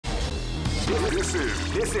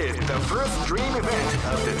This is the first dream event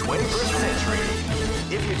of the 21st century.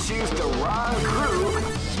 If you choose the wrong groove,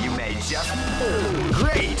 you may just...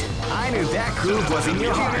 Great! I knew that groove was in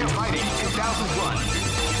your heart. Fighting 2001.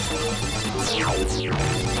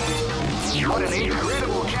 What an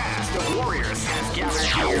incredible cast of warriors has gathered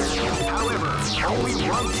here. However, only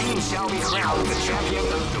one team shall be crowned the champion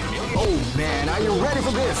of the million. Oh man, are you ready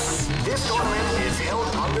for this? This tournament is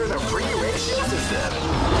held under the free ratio system.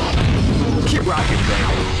 Keep rocking,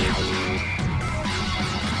 baby.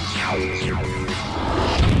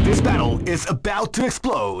 This battle is about to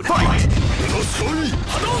explode. Fight!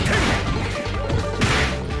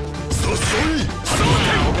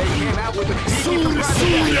 Now they came out with a sneaky surprise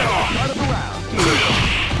attack at the start of the round.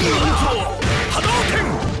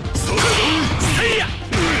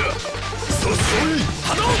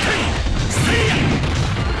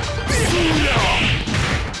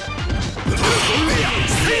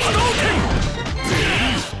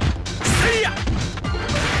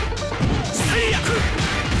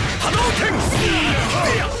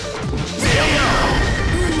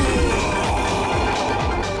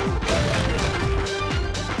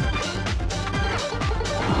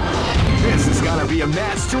 This is gonna be a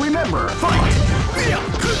match to remember. Fight! They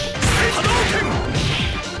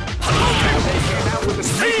came out with a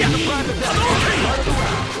sneaky surprise attack at the start of the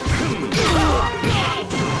round.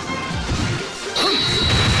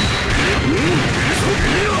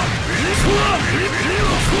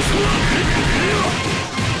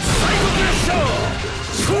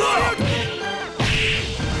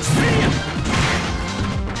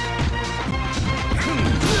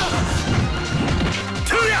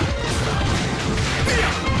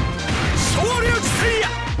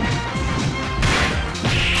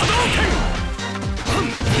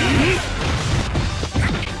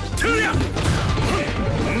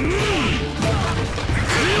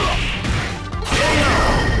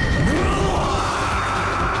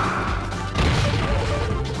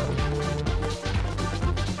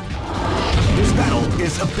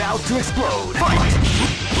 Is about to explode. Fight!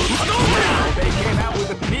 Now they came out with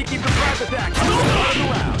a sneaky surprise attack at the start of the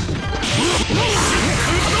round.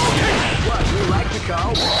 What we like to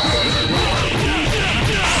call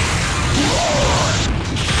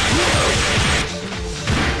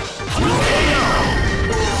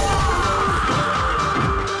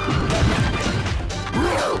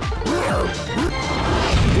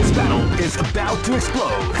This battle is about to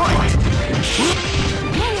explode. Fight!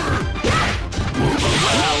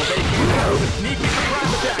 Wow, they came out with a sneaky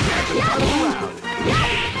surprise attack at the start of the round.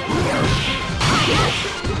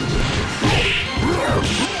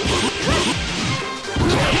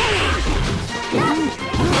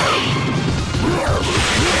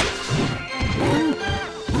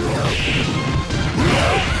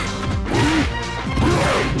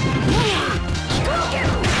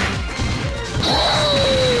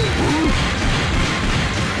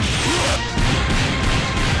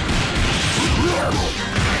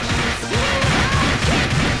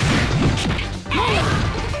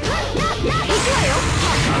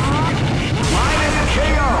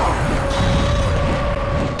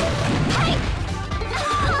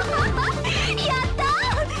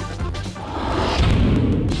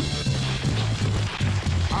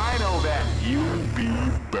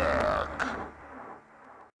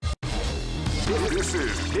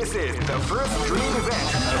 This is the first dream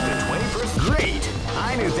event of the 21st. Great!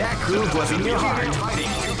 I knew that groove was in your heart. Fighting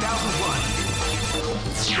 2001.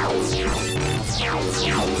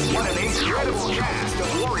 What an incredible cast of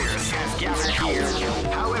warriors has gathered here.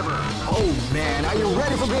 However, oh man, are you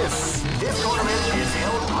ready for this? This tournament is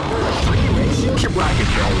held under the free ratio. Keep rocking,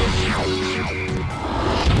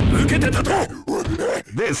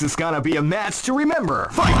 This is gonna be a match to remember.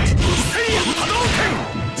 Fight!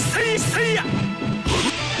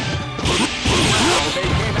 They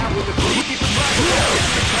came out with a sneaky surprise attack at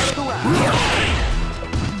the start of the round.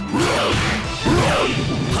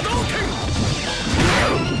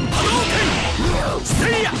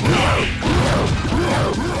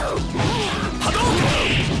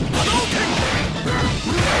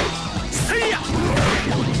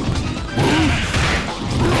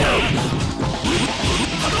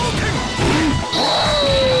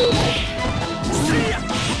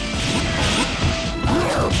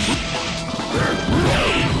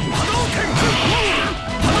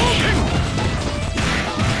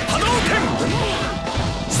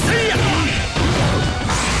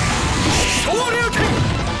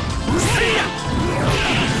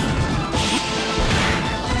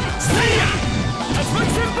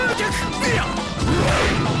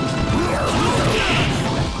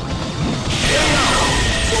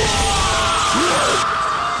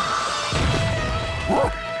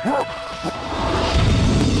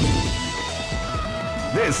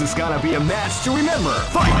 This is gonna be a match to remember.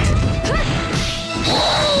 Fight!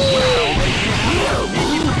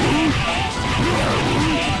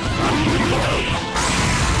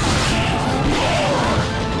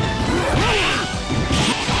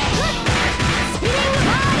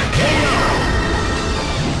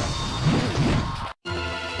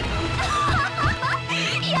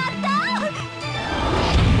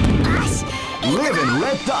 Live and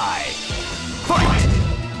let die. Fight!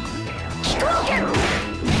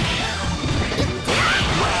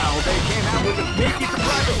 Wow, they came out with a sneaky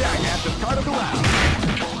surprise attack at the start of the round.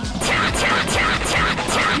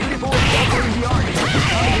 Beautiful covering the arc.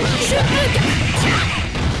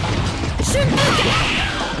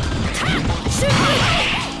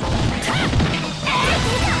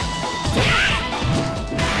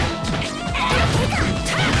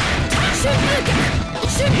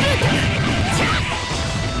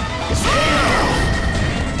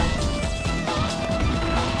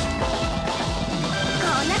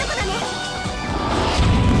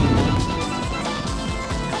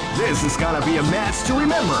 This is gonna be a match to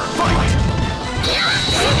remember. Fight!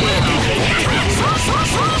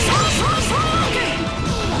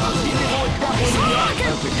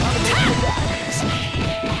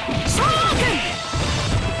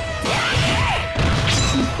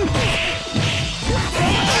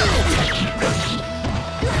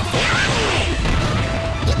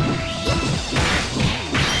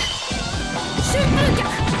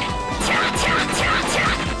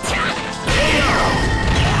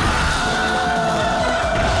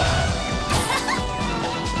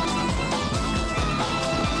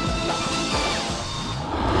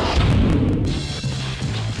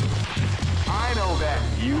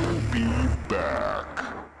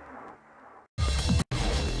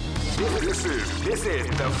 This is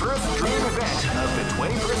the first dream event of the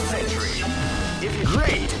 21st century. If you're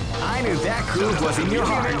great, I knew that groove was in your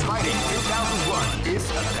heart. Fighting 2001 is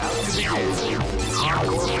about to begin.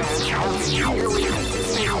 Hardcore fans have been eagerly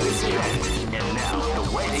anticipating this event, and now the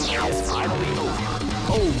waiting is finally over.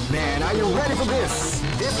 Oh man, are you ready for this?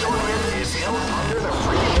 This tournament is held under the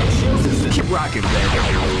free ratio system. Keep rocking,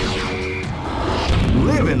 baby.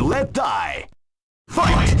 Live and let die.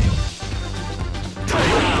 Fight!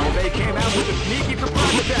 Wow, they came out with a sneaky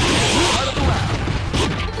surprise attack at the start of the round.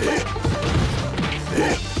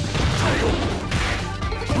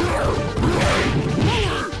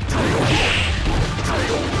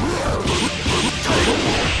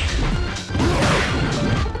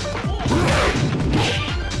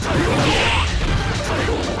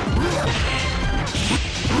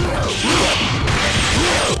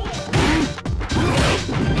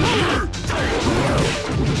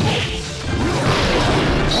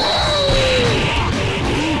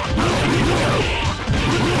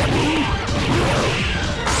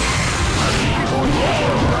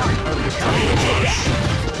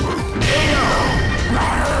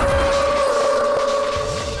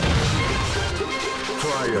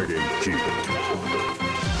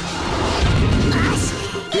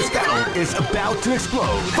 This battle is about to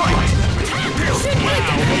explode. Fight! Wow,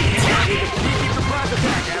 surprise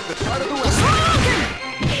attack at the start of the round.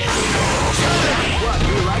 What do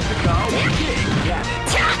you like to call King?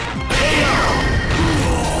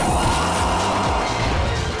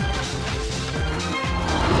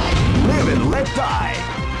 Live and let die.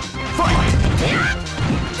 Fight!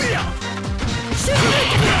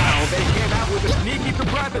 Now they came out with a sneaky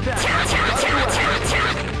surprise attack.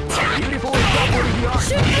 Beautiful and covering the arc.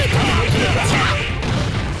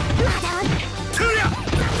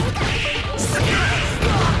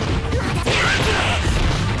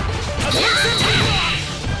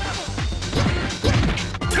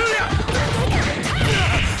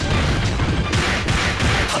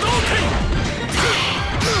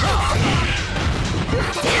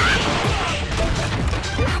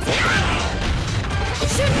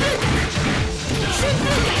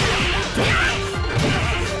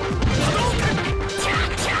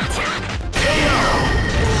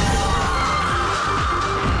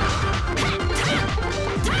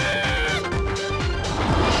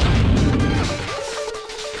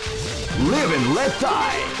 Live and let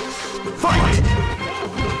die. Fight!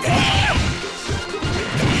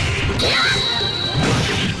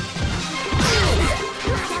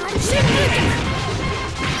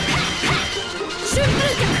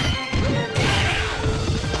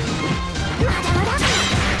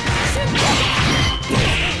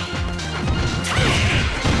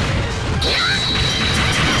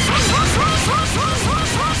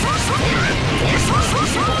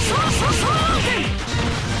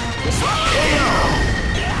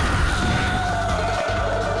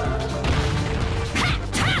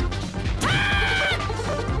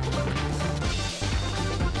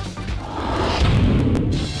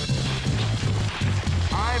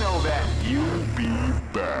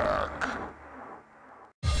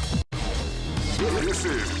 This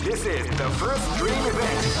is the first dream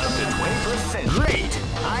event of the 21st century. Great!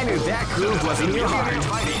 I knew that groove was in your heart.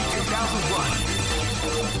 Fighting 2001.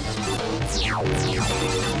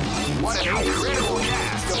 What an incredible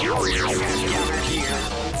cast of warriors has gathered here.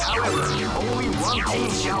 However, only one team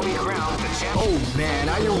shall be crowned the champion. Oh man,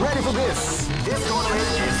 are you ready for this? This tournament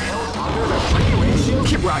is held under the free ratio.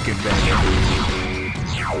 Keep rocking, baby.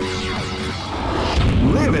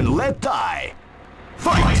 Live and let die.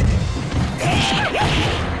 Fight!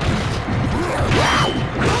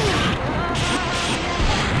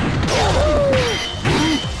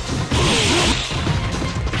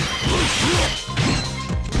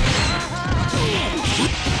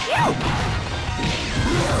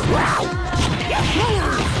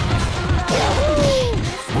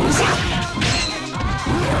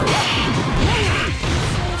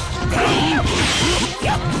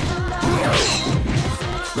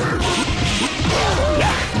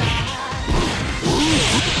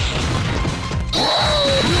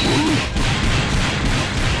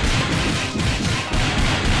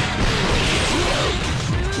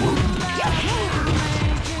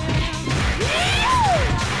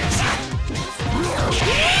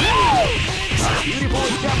 Beautiful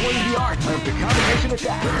is definitely the art of the combination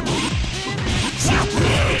attack.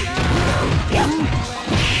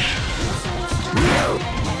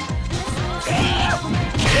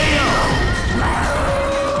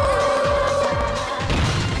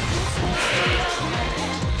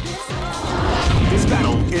 This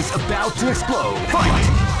battle is about to explode. Fight!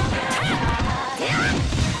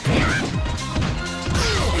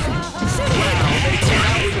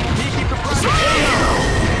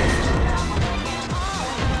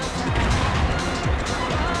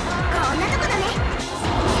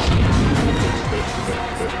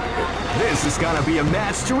 This is gonna be a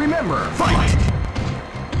match to remember. Fight!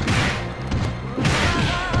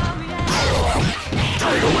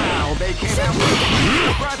 Wow, they came out with a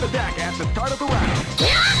surprise attack at the start of the round.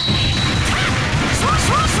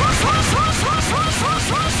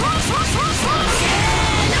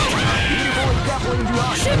 Beautiful is definitely the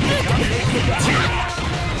art of the combination attack.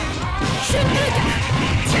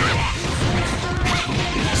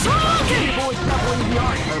 Beautiful is definitely the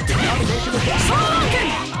art of the combination attack.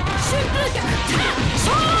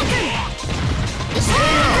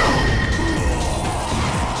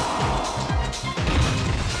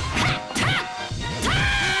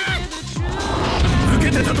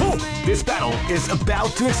 This battle is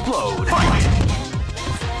about to explode. Fight!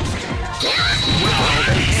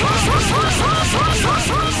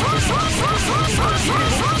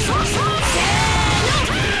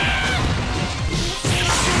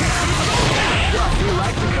 You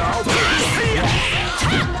like to go?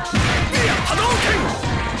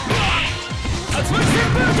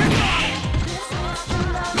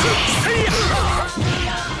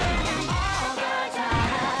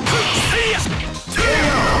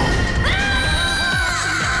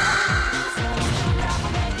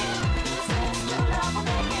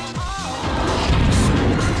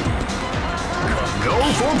 Go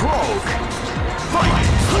for broke! Fight!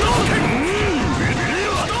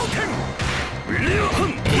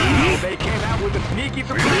 Wow, they came out with a sneaky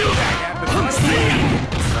surprise attack at the start of the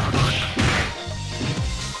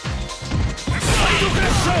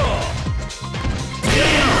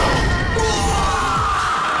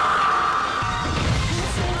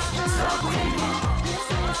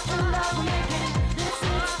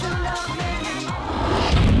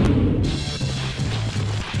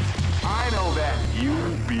I know that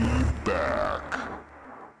you'll be back.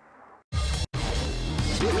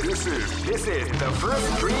 This is the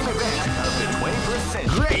first dream event of the 21st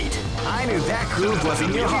century. Great! I knew that groove was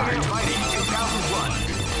in your heart. Fighting 2001.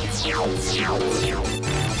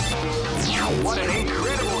 What an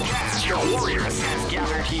incredible cast of warriors has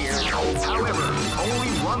gathered here. However,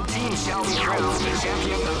 only one team shall be crowned the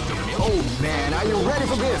champion of the million. Oh man, are you ready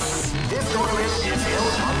for this? This tournament is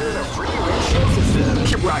held under the free ratio system.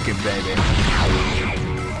 Keep rocking, baby.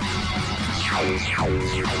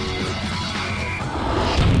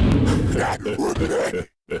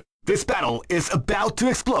 This battle is about to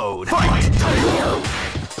explode. Fight!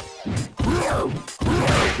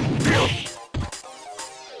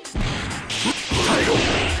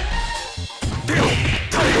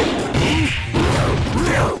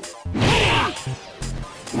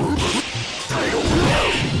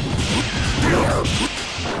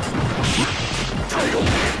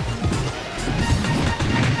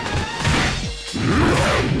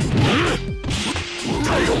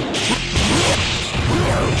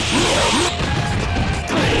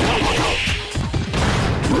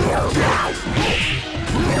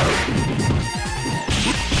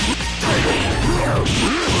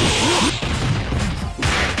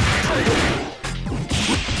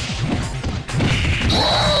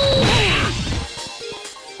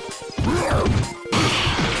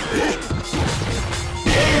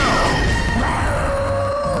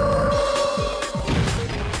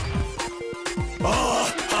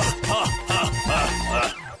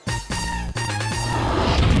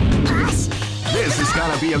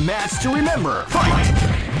 be a match to remember. Fight!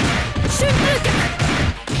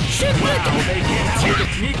 Wow, they came out with a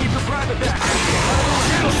sneaky surprise attack.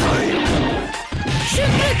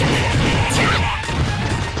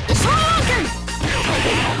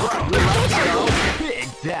 Big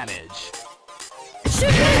damage.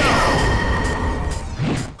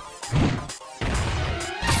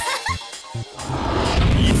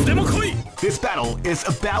 This battle is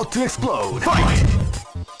about to explode. Fight!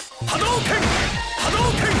 Hadouken!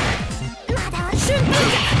 Hadouken!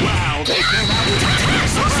 Wow, they came out with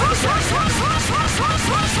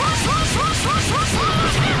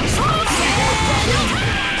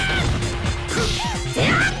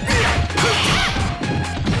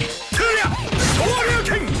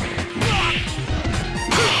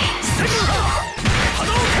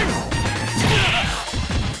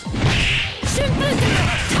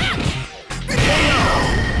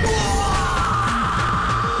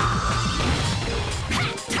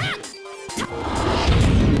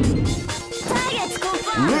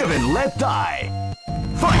Live and let die.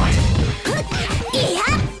 Fight! Wow,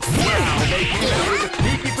 they came out with a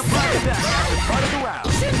sneaky surprise attack at the start of the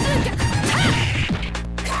round.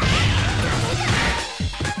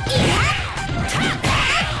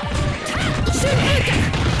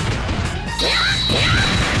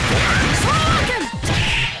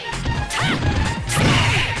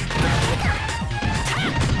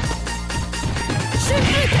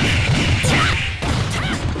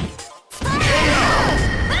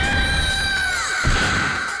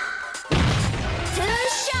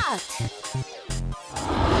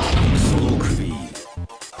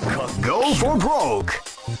 Go for broke!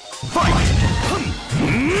 Fight!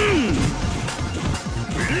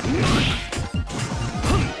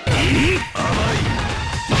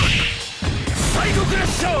 Psycho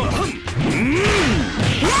Crusher!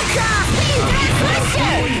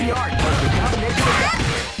 The art of the combination attack.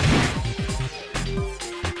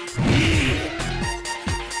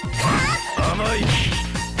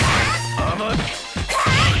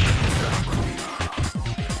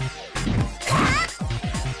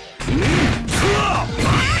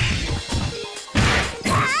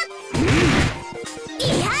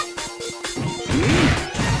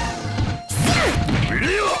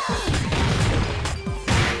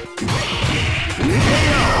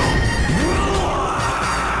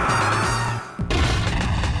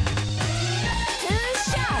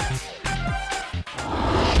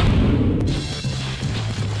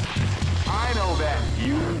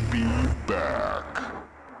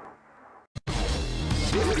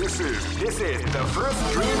 This is the first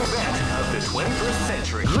dream event of the 21st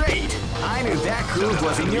century. Great! I knew that groove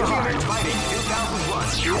was in your heart. Fighting 2001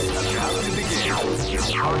 is about to begin.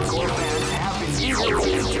 Hardcore fans have been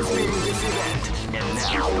eagerly anticipating this event. And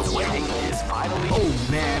now the waiting is finally... Oh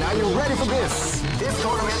man, are you ready for this? This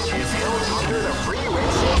tournament is held under the free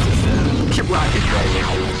ratio system. Keep rocking, baby.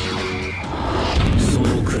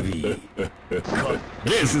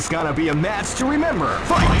 This is gonna be a match to remember.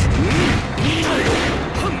 Fight!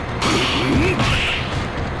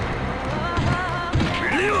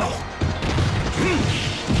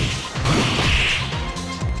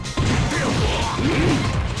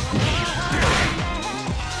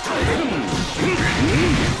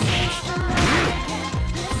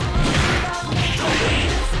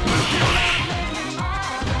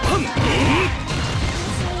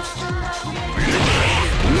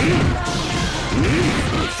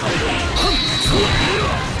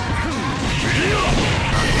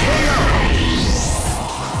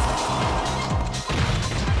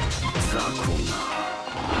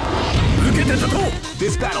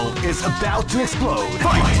 This battle is about to explode.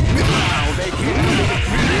 Fight! Wow, they can't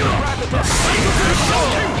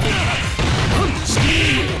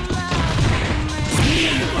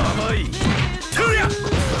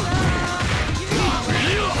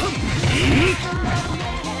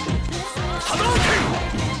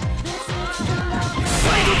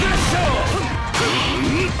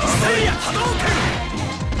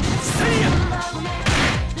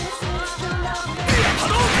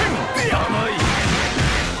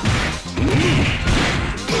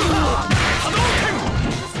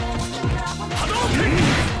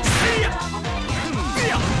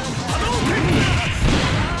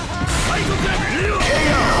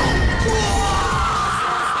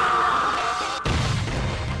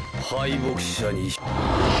Here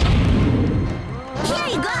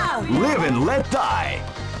you go! Live and let die!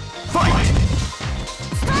 Fight!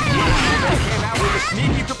 They came out with a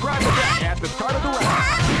sneaky surprise attack at the start of the round.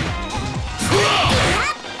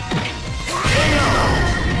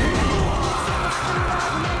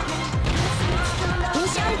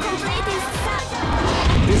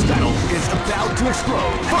 This battle is about to to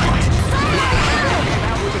explode. Fight!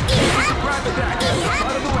 Surprise attack at the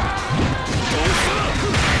start of the round.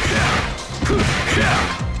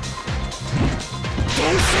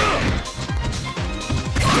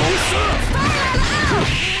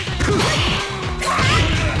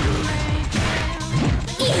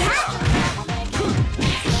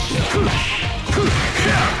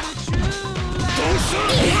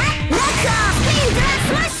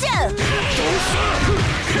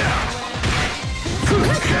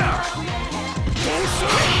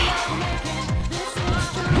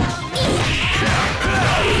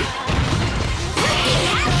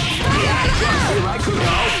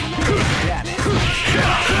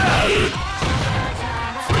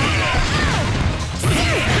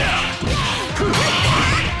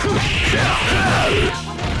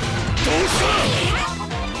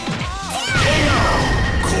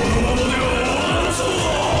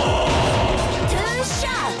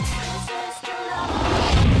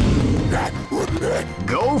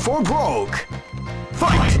 Go for broke.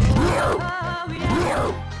 Fight!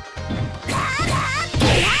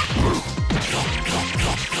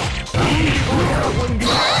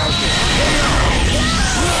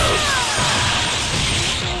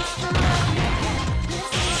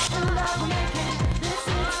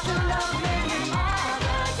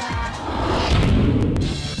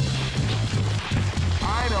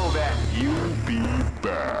 I know that you'll be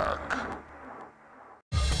back.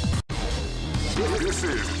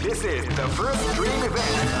 This is the first dream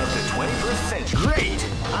event of the 21st century. Great!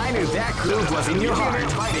 I knew that groove was in your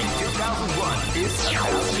heart. Fighting 2001 is about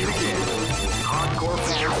to begin. Hardcore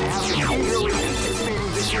fans have been eagerly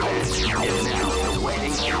anticipating this event, and now the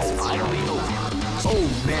waiting is finally over. Oh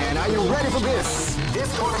man, are you ready for this? This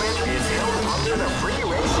tournament is held under the free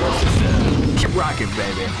ratio system. Keep rocking,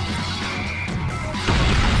 baby.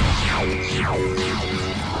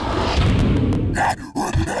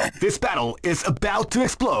 This battle is about to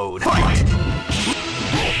explode. Fight!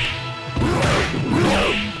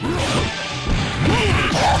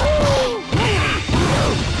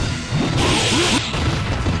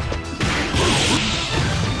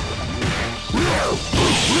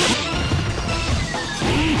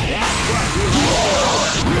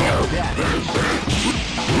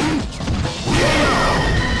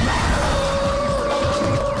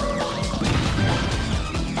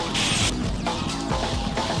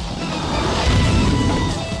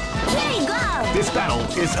 This battle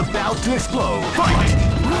is about to explode. Fight!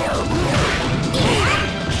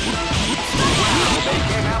 They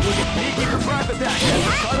came out with a sneaky surprise attack at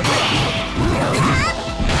the start of the round.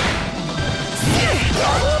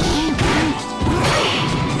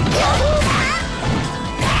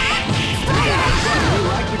 You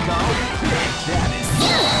like the call? That is.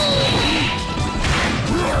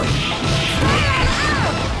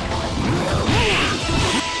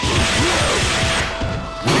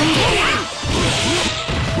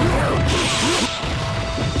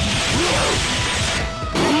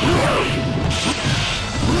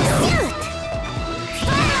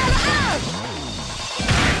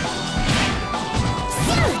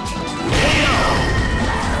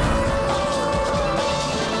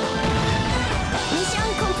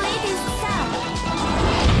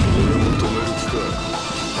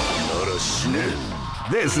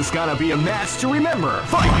 This is gonna be a match to remember.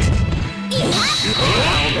 Fight!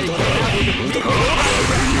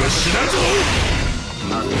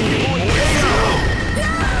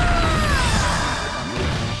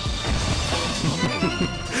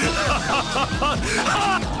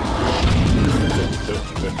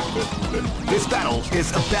 This battle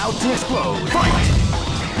is about to explode. Fight!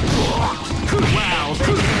 Wow, they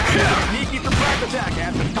came out with a sneaky surprise attack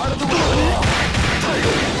at the start of the round.